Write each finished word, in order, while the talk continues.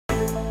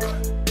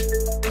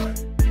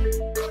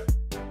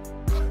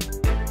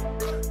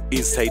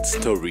Inside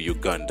Story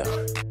Uganda.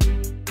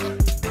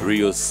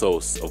 Real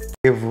source of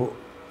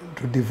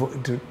to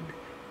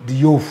the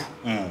youth.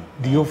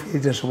 The youth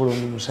is a sort of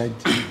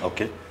society.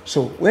 Okay.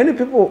 So when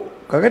people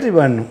kakati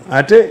bano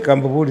ate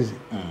kambabulize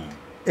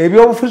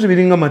ebyobufuzi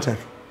biringa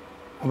matatu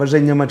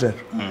abazanya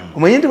matatu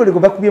omanyente bali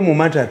kubakubye mu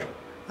matatu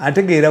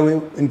ategeera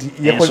we nti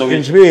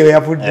yakoze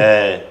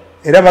yafudde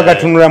era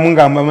bagatunula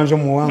munga amamanzo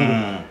muwangu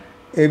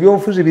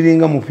ebyobufuzi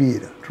biringa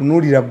mupiira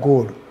tunulira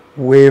goal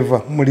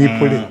weva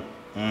mulipule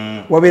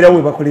wabera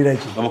we bakolera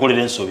ki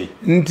bakolera ensobi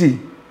nti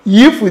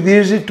if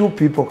these two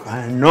people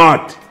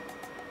cannot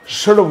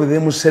solve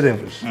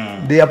themselves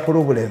their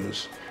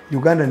problems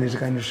Uganda is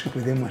kind of sit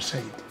with them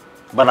aside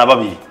bana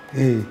babiri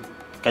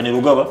kani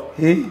rugaba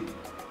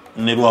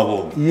ne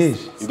rwabo yes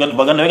Uganda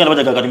baganda wengana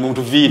bajaga kati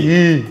muntu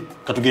vili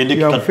katugende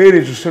you are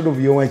fair to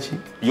solve your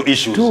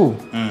issues two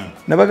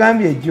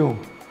nabagambye jo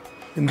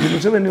ndi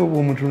musebene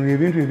omuntu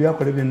ebintu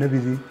ebyakole byonna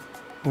biri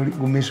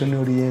mission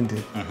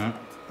oriented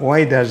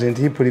why doesn't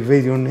he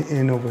prevail on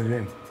any of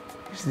them?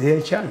 It's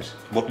their chance.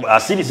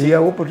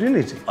 Their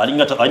opportunity.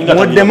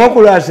 What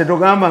democracy to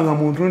gamba nga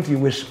muntu nti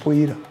we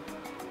spoiler.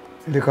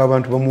 Leka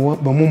abantu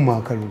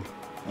bamumakalu.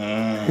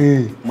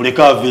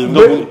 Mulekave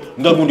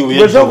ngagundi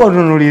uyejo. Bezoko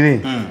tunulire.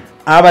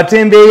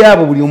 Abatembe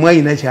yabo buli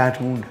omwayi na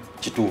kyatunda.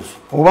 Kitufu.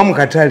 Oba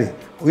mukatale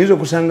oyizo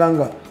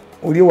kusanganga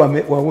oli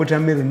wa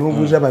watermelon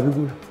nobuza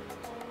babigula.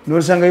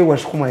 Nosanga yo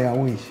wasukuma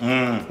yawe.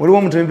 Oli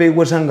wa mutembe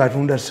yigosanga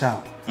atunda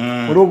sawa.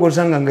 Oli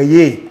ogosanga nga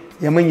ye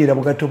yamanyira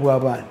bugato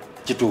bw'abana.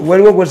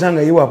 Waliwo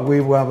gosanga yiwa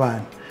kubwebwa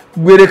abana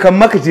gwereka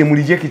market mu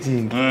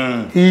rejecting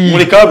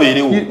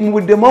mulikaberewo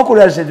mu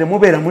democracy de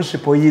mubera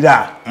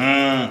musipoira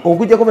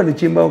okujja ko bano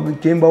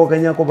chimba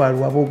wakanyako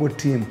balwa boko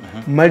team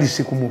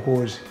malisi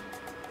kumukozi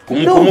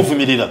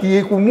kumuvumirira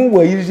ye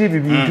kumubwa yirize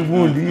bibintu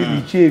bundi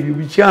bichebyo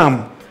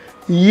bichamu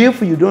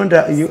if you don't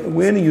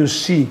when you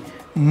see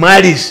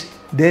malice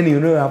then you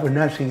know you have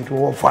nothing to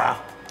offer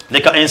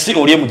leka ensi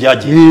oliye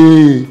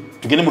mujaji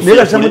tugene mu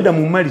nela samuda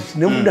mu malice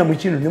ne mudda mu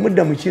kino ne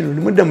mudda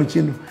mu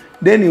kino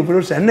then you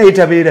process na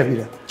itabera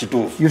bila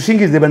kitufu you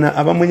think is the bana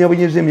abamunya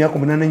bunyeze emyako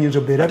 8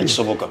 nyizo bera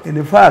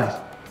in fact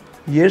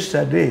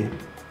yesterday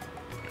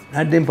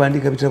nadde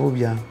mpandika bitabo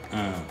byange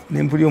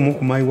nempuli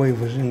omuku my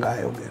wife zinga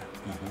ayogera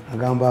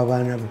agamba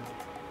abana be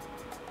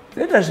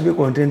let us be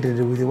contented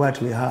with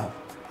what we have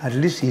at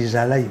least he is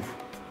alive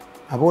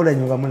abola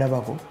nyoba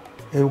mulabako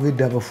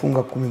eyogedde abafunga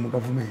 10 mu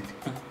government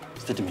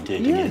statement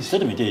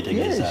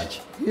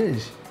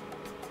yes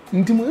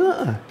nti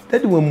mwa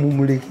tadi we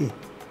mumuleke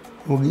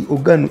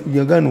ogano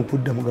yagano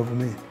okudda mu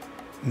government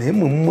naye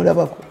mwe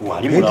mumulabako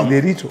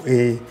lerito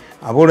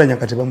abola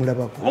nyakati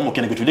bamulabako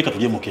omukene gutuleka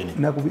tulye mukene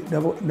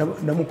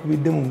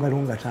namukubidde mu ngalo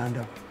nga tanda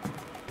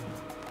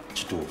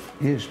kitufu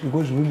yes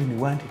because women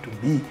want to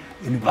be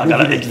in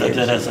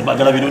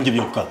bagala birungi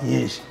byokka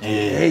yes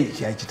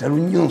kyakitalo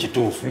nnyo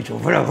kitufu ekyo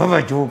vala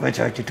baba kyoka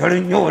kyakitalo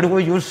nnyo waliwo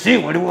yosi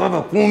waliwo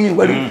abakumi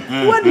waliwo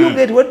what do you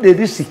get what the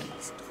risk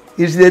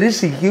is the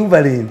risk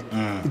equivalent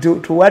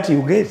to what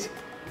you get?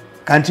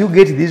 Can't you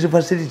get these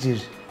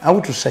facilities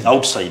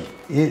outside?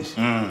 Yes.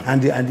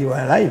 And you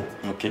are alive.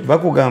 Okay.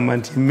 Bakugamba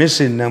nti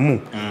message namu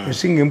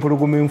esinga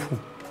empologoma enfu.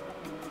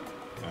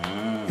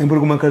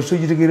 Empologoma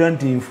kasojitegeera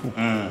nti nfu.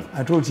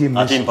 Atoti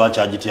ate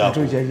mpacha agitiapo.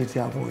 Atoti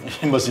agitiapo.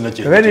 Mbasina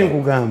kye. Kale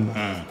nkugamba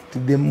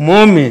the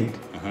moment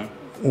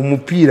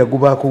omupiira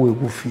gubaako we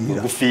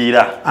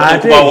gufiira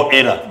kubawo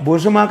era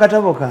bosoma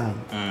akatabo kange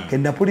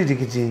kenda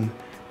politicking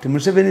the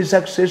Museveni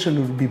succession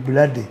will be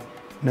bloody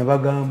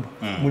nabagamba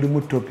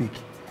mulimu topic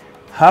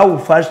how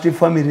fast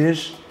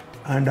families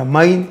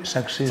undermine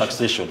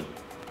succession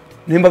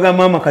nimbaga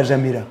mama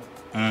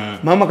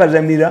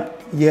kazamira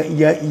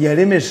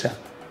yalemesa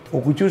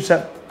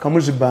okukyusa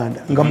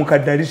kamuzibanda nga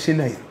mukaddali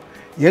sinayo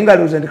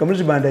yengaloza ndi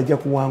kamuzibanda ajja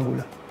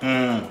kuwangula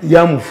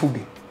yamufuge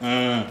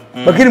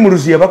bakiri mu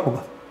Rusiya bakuba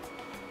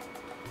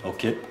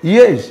okay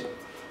yes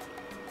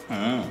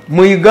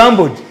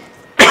muigambo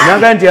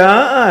naga nti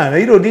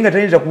Raila Odinga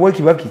tayinza kuwa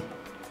Kibaki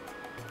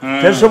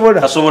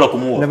tasobola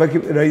kumuwa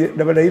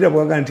nabalayira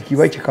bwaga nti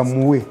Kibaki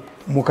kamuwe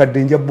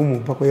mukadde njabumu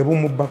bako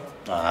yabumu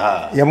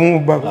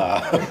bako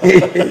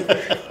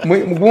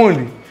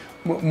mugundi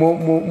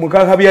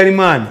mukaka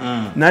Byalimani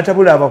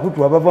natabula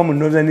abakutu abava mu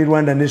Northern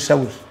Rwanda ne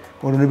South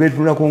olwo ne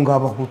betulako nga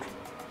abakutu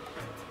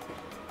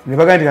ne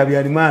baga nti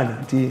Byalimani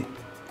nti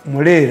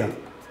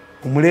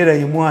Mulera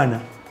ye mwana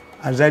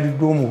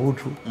azaliddwa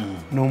omuhutu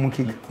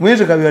n'omukiga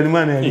mwezi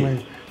Byalimani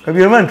yalimanyi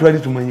Byalimani twali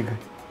tumanyika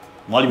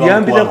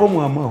yambirako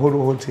mu Amahoro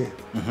Hotel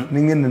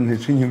ningenda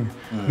netunyumya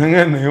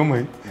nangana nayo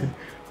manyi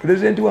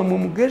president wa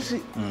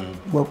mugezi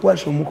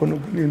bwakwasa omukono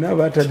gwe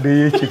n'aba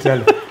ataddeyo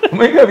ekitalo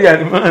omanyi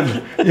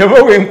Byalimani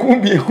yabawa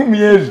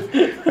enkumbi ezo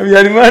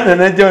Byalimani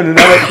najja wano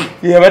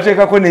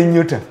yabateekako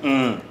n'ennyota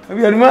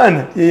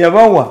Byalimani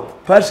yabawa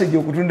passage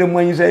okutunda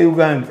emmwanyi ya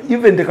Uganda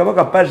even the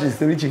Kabaka passage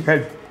teri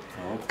Kigali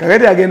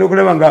kakati agenda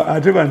okulaba nga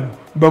ate bano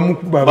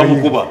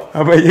bamukuba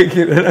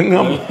abayekera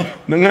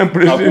nangamba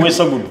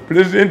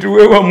president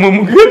we wamwe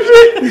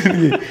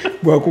mugezi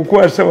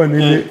bwakukwasa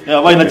wanene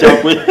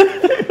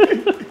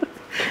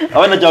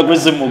Abana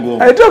chakwese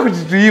mugongo. I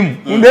talked to him.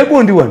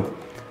 Undegundi one.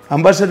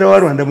 Ambassador wa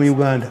Rwanda mu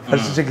Uganda,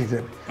 first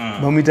secretary.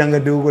 Bamwitanga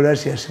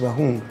Deogratius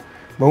Bahunga.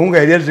 Bahunga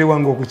yali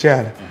azewango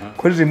okukyala.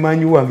 Kozi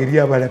manyi wange eri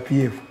abala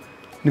PF.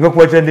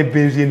 Nibakwata ne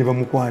benzi ne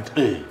bamukwata.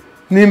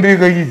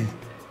 Nimbiga yidi.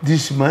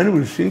 This man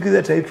will think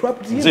that I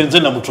trapped him. Nze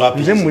na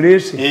mutrapi. Nze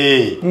mulese.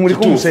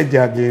 Muliko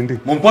musajja agende.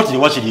 Mumpatire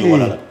wachiri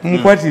walala.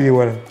 Mukwatire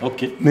walala.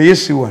 Okay. Na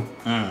yesi one.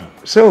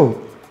 So,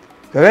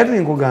 kakati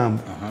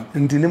nkugamba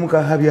nti ne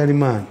muka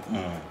Habyarimana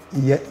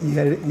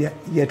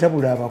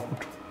yatabula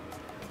abakutu.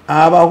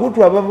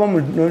 Abakutu abava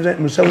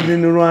mu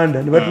Southern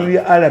Rwanda ne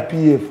batulira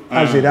RPF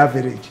as an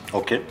average.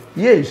 Okay.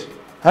 Yes,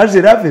 as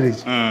an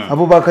average.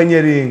 Abo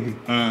bakanyerenge.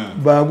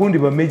 Bagundi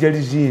ba Major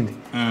Lizindi.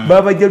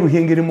 Baba jalu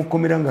hengere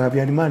mukomera nga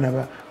Habyarimana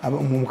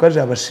mukazi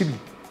abasibi.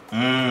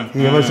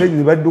 Abasajja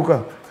ne badduka.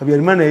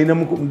 Habyarimana yina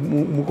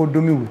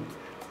mukodomi we.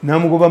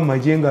 Namugoba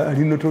majenga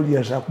ali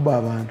notorious akuba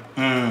abantu.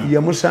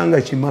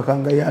 Yamusanga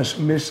kimakanga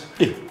yasomesa.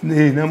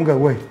 Namuga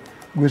we.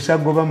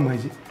 Gwesagoba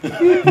maje.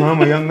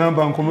 Mama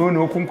yangamba nkomewo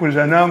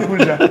n'okunkuza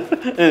nankuza.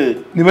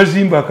 Ne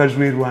bazimba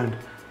akazwe Rwanda.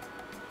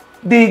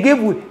 They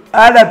gave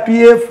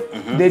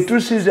RPF, the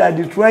Tutsis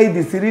had tried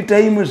 3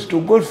 times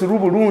to go through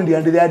Burundi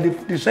and they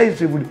had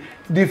decisively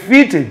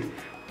defeated.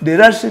 The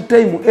last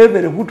time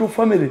every Hutu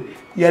family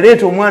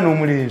yareta omwana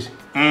omulenzi.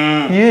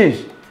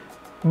 Yes.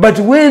 But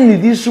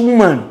when this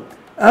woman,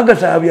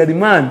 Agatha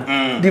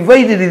Habyarimana,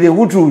 divided the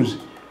Hutus,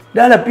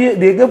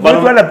 they gave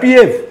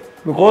RPF.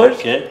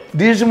 Because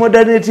these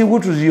modernity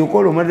Hutus, you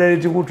call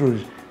modernity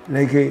Hutus,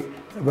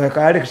 like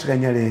Alex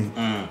Kanyale,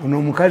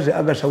 Onomukazi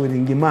Agatha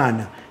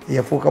Habyarimana,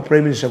 yafuka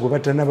prime minister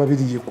kubatana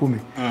babiri 10.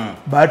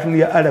 Batu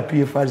ya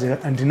RPF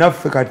and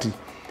enough fakati.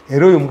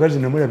 Ero yomukazi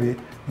namulabe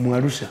mu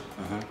Arusha.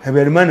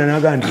 Habyarimana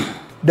nagandi.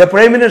 The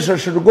prime minister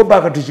should go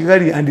back to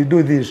Kigali and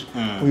do this.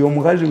 Uyo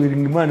mukazi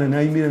Wiringimana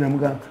na imira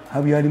namuga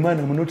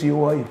Habyarimana munoti your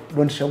wife.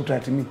 Don't shout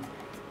at me.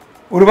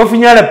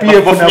 Urubafunya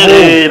RPF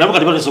nabo.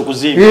 Nabakati bale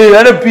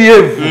sokuzimba.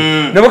 RPF.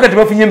 Nabakati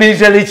bafunye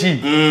mbeza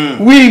lechi.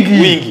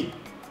 Wingi.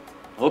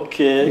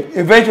 Okay.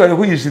 Eventually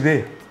who is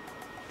there?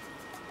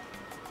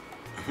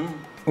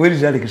 Where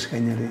is Alex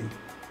Kanyale?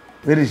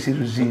 Where is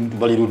Ruzindi?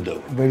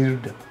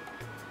 Baliruda.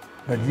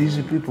 But these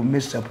people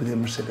messed up with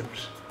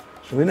themselves.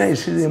 So when I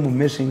see them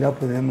messing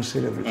up with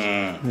themselves,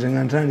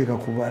 nzangantandika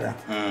kubala.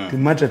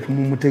 Timata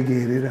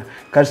tumumutegerera.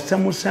 Kasita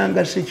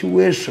musanga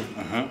situation.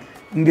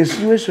 Nge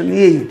situation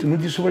yeyo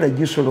timugisobola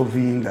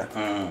gisolovinga.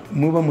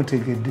 Muba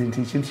mutegedde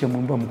nti ekintu kya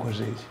mwemba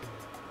mukozeeki.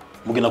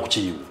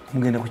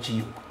 Mugenda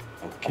kukiyiwa.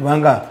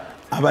 Kubanga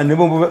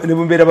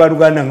nebo mbera ba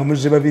Luganda nga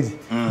muze babiri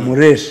mu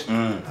race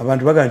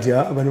abantu baganti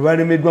abantu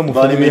balemeddwa mu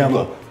fane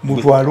yabo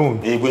mutwalo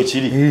bwe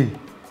kiri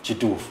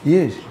kituufu.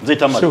 Yes. Nze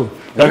Tamale. So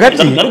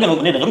kakati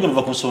ngaluga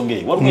nuva ku nsonga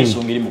waluga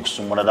ensonga eri mu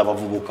kusumula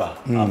n'abavubuka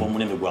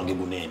ab'omulembe gwange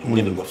gunene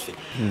omulembe gwaffe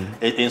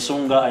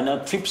ensonga ayina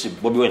trips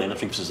Bobi Wine ayina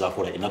trips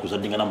zakola ennaku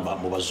zaddingana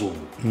mu bazungu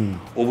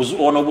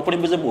ono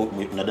obukulembeze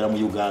naddala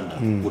mu Uganda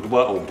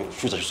bwetuba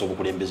obufuusa kiso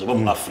obukulembeze oba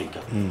mu Africa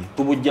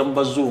tubujja mu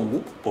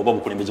bazungu oba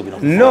obukulembeze bwina.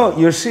 No,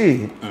 you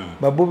see,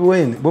 but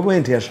Bobi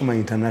Wine yasoma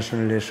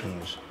international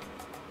relations.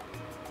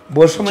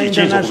 Bosoma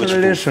international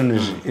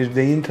relations is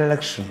the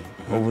interaction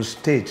of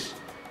states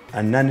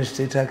and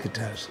non-state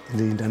actors in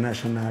the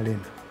international arena.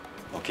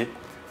 Okay.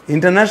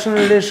 International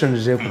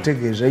relations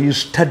you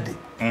study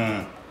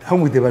how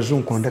with the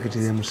Bazungu conduct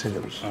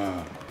themselves.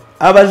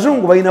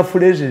 Abazungu balina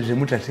phrases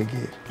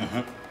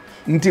mutategeera.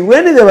 Nti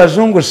when the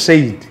Bazungu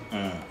said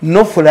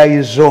no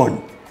fly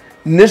zone,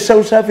 ne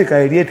South Africa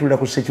yalietula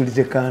ku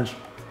Security Council.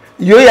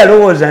 Yo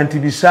yalowooza nti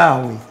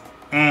bisaawe.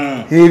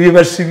 Ebyo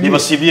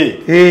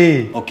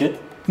basibye. Okay.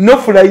 No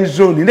fly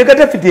zone. Ne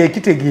Gaddafi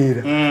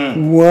tekitegeera.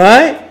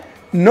 Why?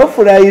 No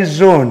fly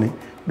zone.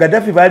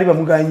 Gaddafi bali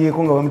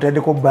bamuganyeeko nga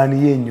bamutaddeko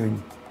bani y'ennyonyi.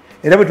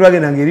 Era bwe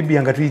twagenda nga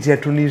Libya nga tuyitira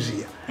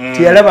Tunisia.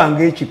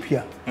 Tiyalabanga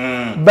ekipya.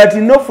 But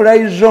no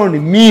fly zone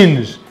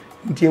means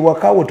nti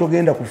ewakawo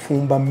togenda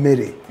kufumba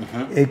mmere.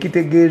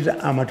 Ekitegeeza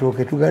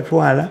amatooke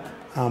tugatwala,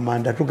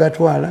 amanda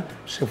tugatwala,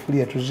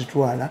 sefuliya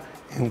tuzitwala,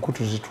 enku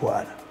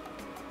tuzitwala.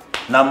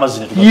 N'amazzi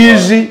ne tugatwala.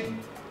 Easy.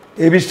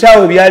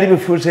 Ebisaawe byali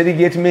bifuuse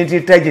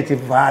legitimate target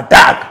for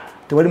attack.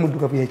 Tewali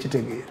mudduka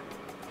byekitegeera.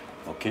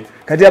 Okay.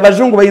 Kati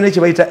abazungu balina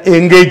kye bayita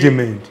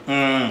engagement.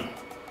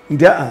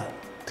 Ndia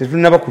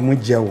tetunaba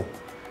kumujjawo.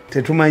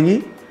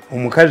 Tetumanyi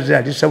omukazi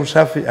ali South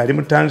Africa ali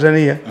mu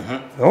Tanzania.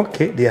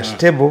 Okay, they are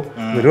stable.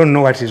 We don't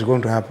know what is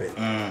going to happen.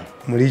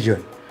 Mu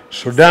region.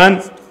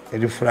 Sudan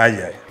is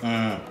fragile.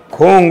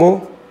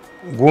 Congo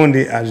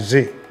gundi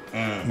azze.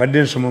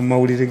 Badde nsoma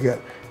mawulire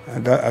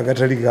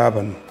agatali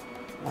gabano.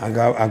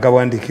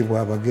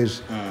 Agawandikibwa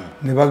abagezi.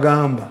 Ne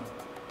bagamba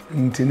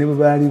nti ne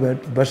bali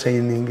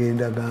basayininga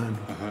endagaano.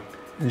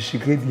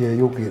 Nshikedi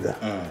yayogera.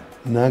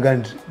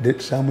 Naga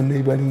some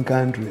neighboring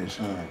countries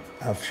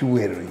are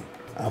fueling,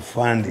 are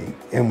funding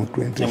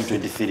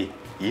M23.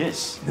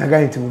 Yes.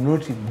 Naga it will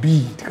not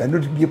be, it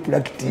cannot be a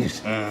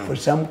practice for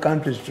some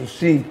countries to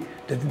see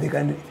that they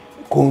can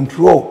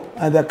control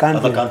other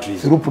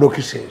countries through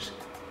proxies.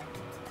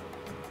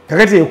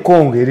 Kakati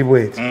Congo eri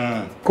bweti.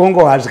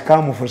 Congo has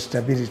come for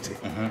stability.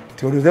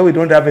 Although we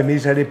don't have a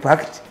military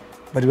pact,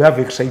 but we have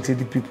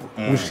excited people.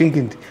 We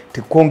think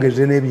the Congo is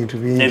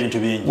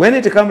when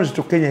it comes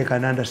to Kenya, you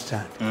can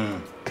understand.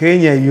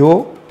 Kenya,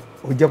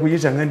 ojja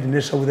kuyita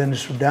ne Southern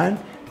Sudan,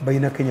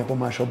 bayina Kenya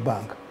Commercial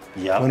Bank.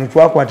 Wano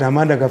twakwata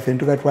amanda gaffe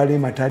tugatwala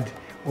Matadi,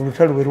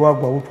 olutalo bwe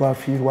lwagwawo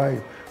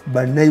twafiirwayo,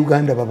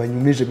 bannayuganda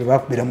babanyumize be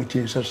bakubira mu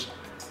Kinsasa.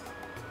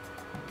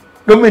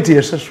 Gavumenti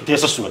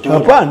yasasula.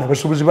 Hapana,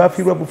 basuubuzi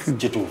bafiirwa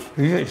bufiivu.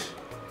 Yes.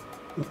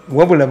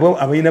 Wabula bo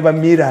abayina ba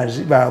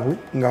mirazi baabwe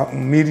nga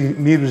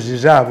miruzi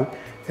zaabwe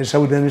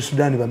Southern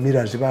Sudan ba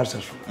mirazi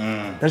basasula.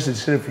 That's the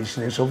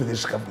selfishness of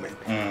this government.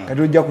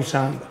 Kati ojja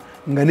kusanga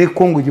nga ne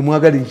Congo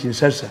gimwagala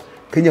Kinsasa,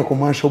 Kenya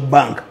Commercial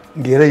Bank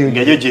ngera yo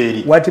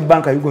jeri. What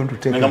bank are you going to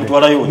take?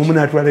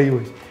 Mumuna atwala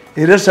yo.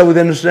 Era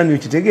Southern Sudan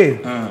yokitegeera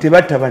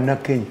tebatta banna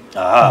Kenya.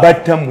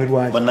 Batta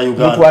mwerwaje.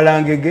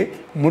 Mutwala ngege,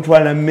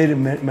 mutwala mmere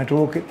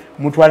matooke,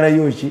 mutwala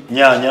yoki.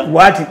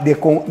 What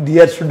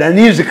the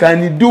Sudanese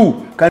can do,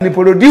 can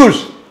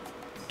produce.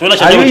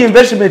 Have you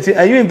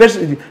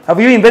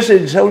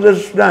invested in Southern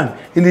Sudan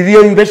in the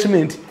real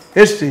investment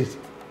estate?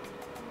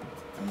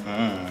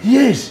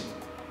 Yes.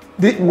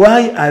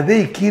 Why are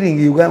they killing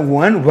Uganda?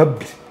 One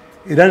rubbish.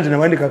 Iranzi na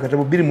wandika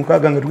katabu bili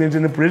mukaga nga tugenze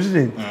ne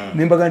president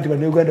nembaga nti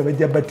bana Uganda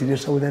bajja battira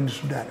Southern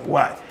Sudan.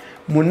 Why?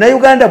 Muna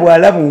Uganda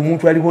bwalaba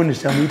omuntu aliko ne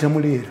samuyita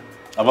muleera.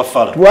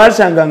 Abafala.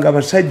 Twasanga nga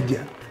basajja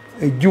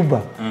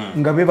Juba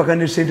nga bebaka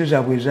ne sente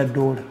zaabwe eza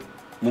 $.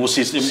 Mu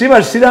system. Si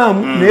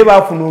basiramu naye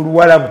bafuna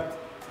oluwalabu.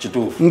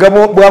 Kituufu. Nga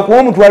bwakuwa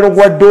omutwalo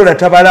gwa $,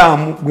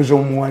 tabalaamu gwezo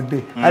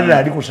omuwadde. Alla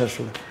ali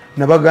kusasula.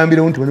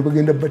 Nabagambira nti bano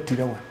bagenda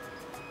battira wa.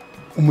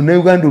 Omuna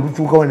Uganda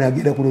olutuuka wano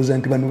agenda kulooza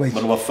nti bano baki.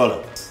 Bano bafala.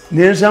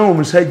 Nensanga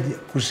omusajja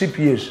ku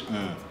CPS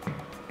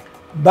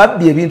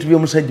babbi ebintu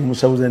by'omusajja mu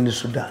Southern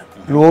Sudan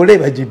loole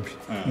bagibbi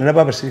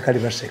nalaba abasirikale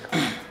baseka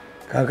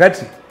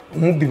kakati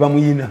omubbi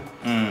bamuyina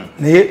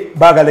naye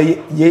baagala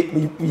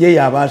ye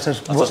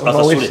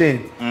yabaasasubaweseni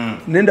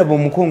nendaba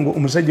omukongo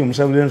omusajja mu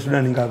Southern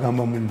Sudan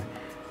ng'agamba munne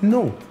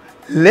no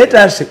let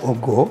us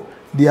go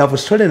they have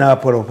stolen our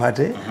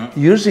property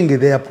using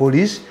their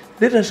police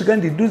let us go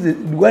and do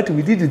what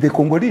we did to the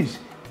Congolese.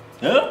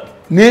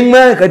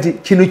 Nenga kati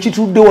kino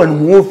kitudde wano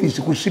mu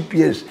office ku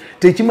CPS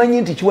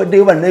tekimanyi nti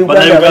kiwaddeyo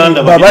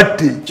bannayuganda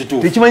babatte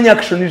tekimanyi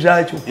action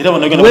zaakyo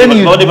when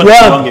you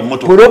grab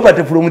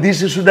property from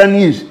this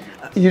Sudanese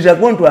is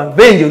going to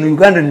avenge on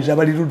Ugandans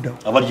abali ludda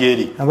abali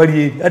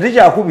eri ate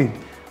kyakubiri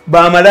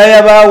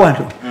bamalaya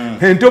bawano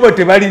entobo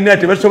tebalina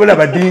tebasobola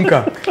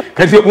badinka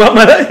kati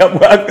bwamalaya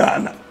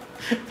bwagaana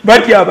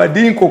batya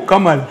abadinka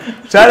okukamala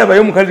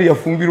saalabayo omukazi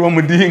yafumbirwa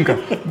mudinka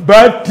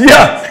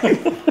batya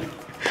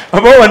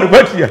abawano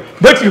batya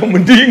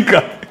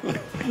omudinka.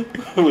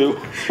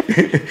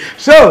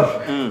 So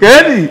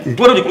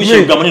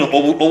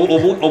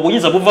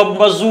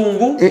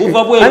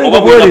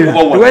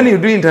when you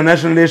do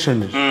international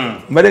relations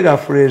mbadega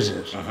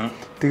phrases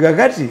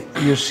tigakati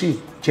you see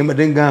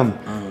chembadengam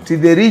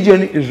the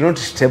region is not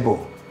stable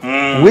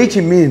which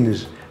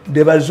means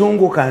the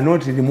bazungu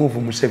cannot remove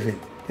Museveni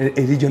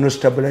a regional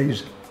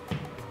stabilizer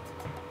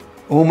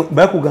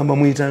bakugamba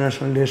mu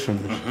international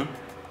relations.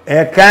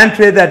 A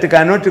country that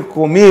cannot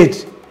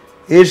commit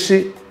its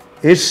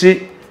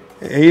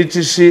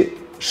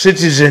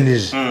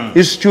citizens,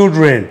 its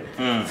children,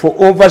 for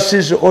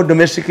overseas or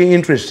domestic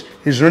interests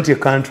is not a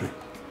country.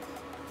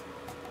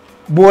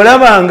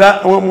 Bwolabanga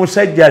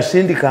omusajja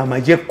asindika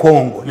amaje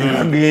Congo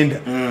negagenda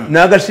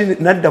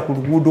nadda ku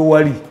luguudo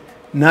wali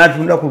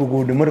n'atunda ku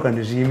luguudo emmotoka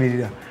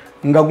neziyimirira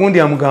nga gundi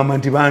amugamba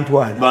nti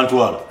bantwala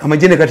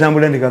amaje ne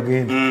katambula ne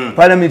kagenda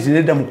parliament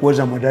nedda mu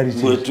kuwoza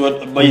modality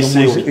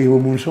ewe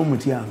mu nsi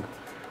omutyanga.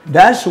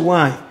 That's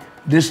why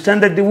the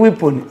standard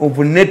weapon of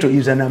NATO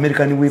is an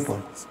American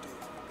weapon.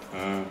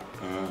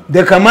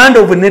 The command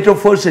of NATO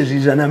forces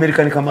is an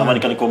American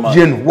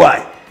command.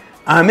 Why?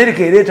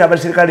 America ileta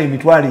abasirikale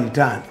emitwalo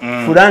 5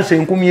 France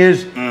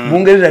 10,000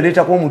 Bungereza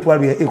ileta kwa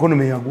omutwalo ya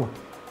economy yagwa.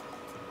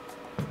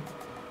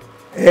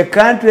 A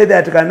country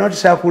that cannot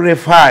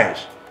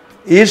sacrifice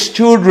its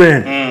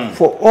children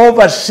for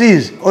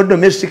overseas or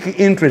domestic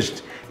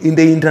interest in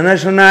the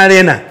international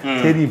arena.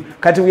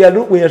 Kati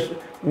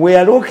we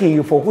are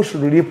looking for who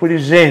should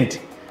represent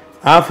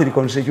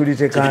African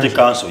Security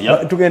Council.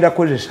 Tugenda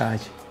kozesa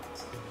ki?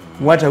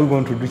 What are we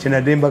going to do?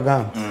 Chenademba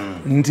gamba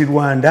nti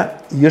Rwanda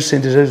yo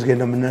sente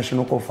zigenda mu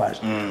national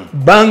coffers.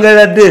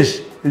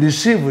 Bangladesh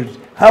received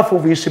half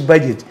of its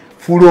budget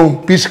from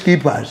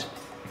peacekeepers.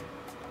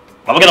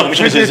 Babagenda ku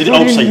missions ziri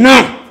outside.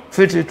 No.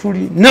 Fete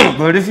tuli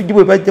no refugee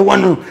bwe bajja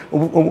wano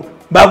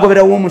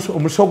bagobera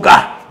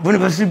omusoga bone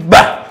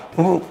basiba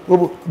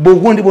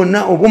bogundi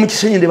bonna obwomu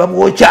kisenyi nde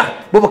babwocha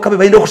bo bakabe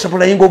bayinda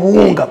okusapula yingo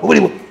obuwunga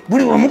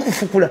buli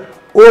bamukufukula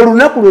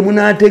olunaku lwe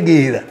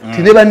munategeera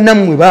tine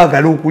bannammwe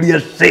baagala okulya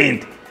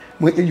sente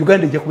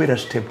Uganda ejja kubeera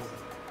stable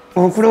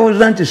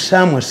okulowooza nti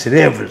some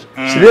slaves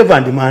slave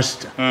and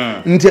master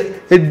nti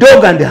a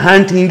dog and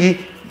hunting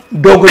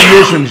dog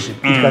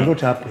relationship it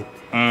cannot happen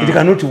it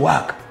cannot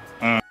work.